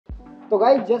तो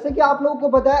गाइस जैसे कि आप लोगों को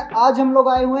पता है आज हम लोग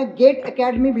आए हुए हैं गेट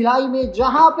एकेडमी भिलाई में,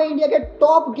 जहां पे इंडिया के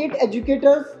टॉप गेट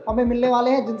एजुकेटर्स हमें मिलने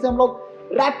वाले हैं, जिनसे हम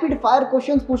लोग रैपिड फायर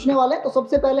क्वेश्चंस पूछने वाले हैं। तो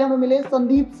सबसे पहले हमें मिले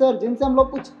संदीप सर, जिनसे हम लोग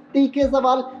कुछ तीखे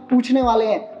सवाल पूछने वाले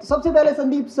हैं। तो सबसे पहले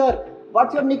Sandeep sir,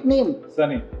 what's your nickname?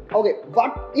 Sunny. Okay,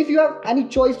 what if you have any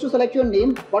choice to select your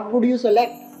name, what would you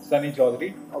select? Sunny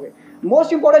Chaudhary. Okay,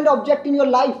 most important object in your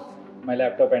life? My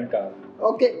laptop and car.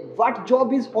 Okay, what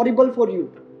job is horrible for you?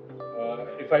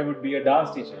 If I would be a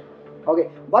dance teacher. Okay,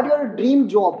 what your dream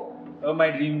job? My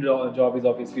dream job is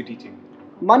obviously teaching.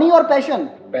 Money or passion?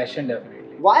 Passion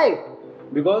definitely. Why?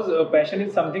 Because passion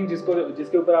is something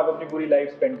जिसके ऊपर आप अपनी पूरी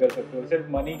life spend कर सकते हो। सिर्फ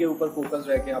money के ऊपर फोकस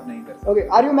रह के आप नहीं कर सकते। Okay,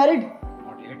 are you married?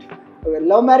 Not yet. Okay,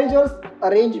 love marriage or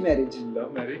arranged marriage?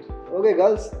 Love marriage. Okay,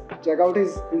 girls, check out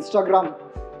his Instagram.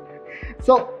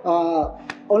 So,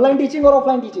 online teaching or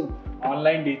offline teaching?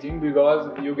 Online teaching because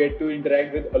you get to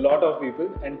interact with a lot of people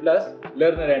and plus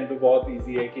learner end पे बहुत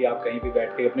easy है कि आप कहीं भी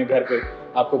बैठ के अपने घर पे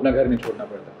आपको अपना घर नहीं छोड़ना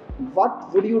पड़ता।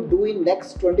 What would you do in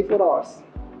next 24 hours?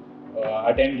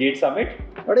 Attend Gate Summit.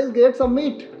 What is Gate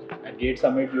Summit? At Gate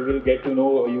Summit, you will get to know,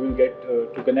 you will get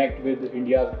to connect with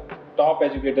India's top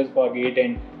educators for Gate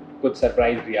and कुछ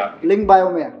surprise भी आपके। Link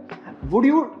bio में है।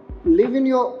 Would you live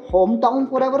in your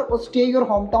hometown forever or stay your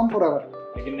hometown forever?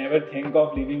 I can never think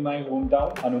of leaving my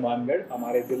hometown, Hanumangarh.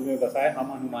 हमारे दिल में बसा है, हम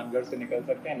हनुमानगढ़ से निकल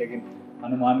सकते हैं, लेकिन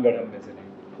हनुमानगढ़ हम में से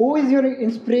नहीं। Who is your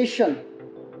inspiration?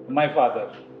 My father.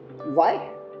 Why?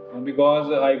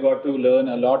 Because I got to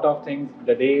learn a lot of things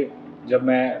the day जब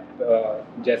मैं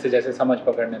जैसे जैसे समझ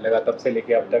पकड़ने लगा तब से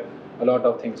लेके अब तक a lot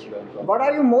of things to learn from. What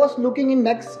are you most looking in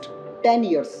next 10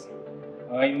 years?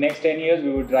 In next 10 years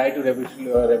we would try to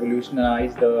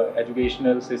revolutionize the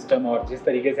educational system और जिस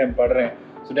तरीके से हम पढ़ रहे हैं,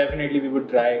 so definitely we would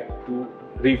try to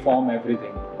reform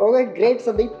everything. Okay, great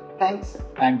Sandeep. Thanks.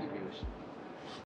 Thank you.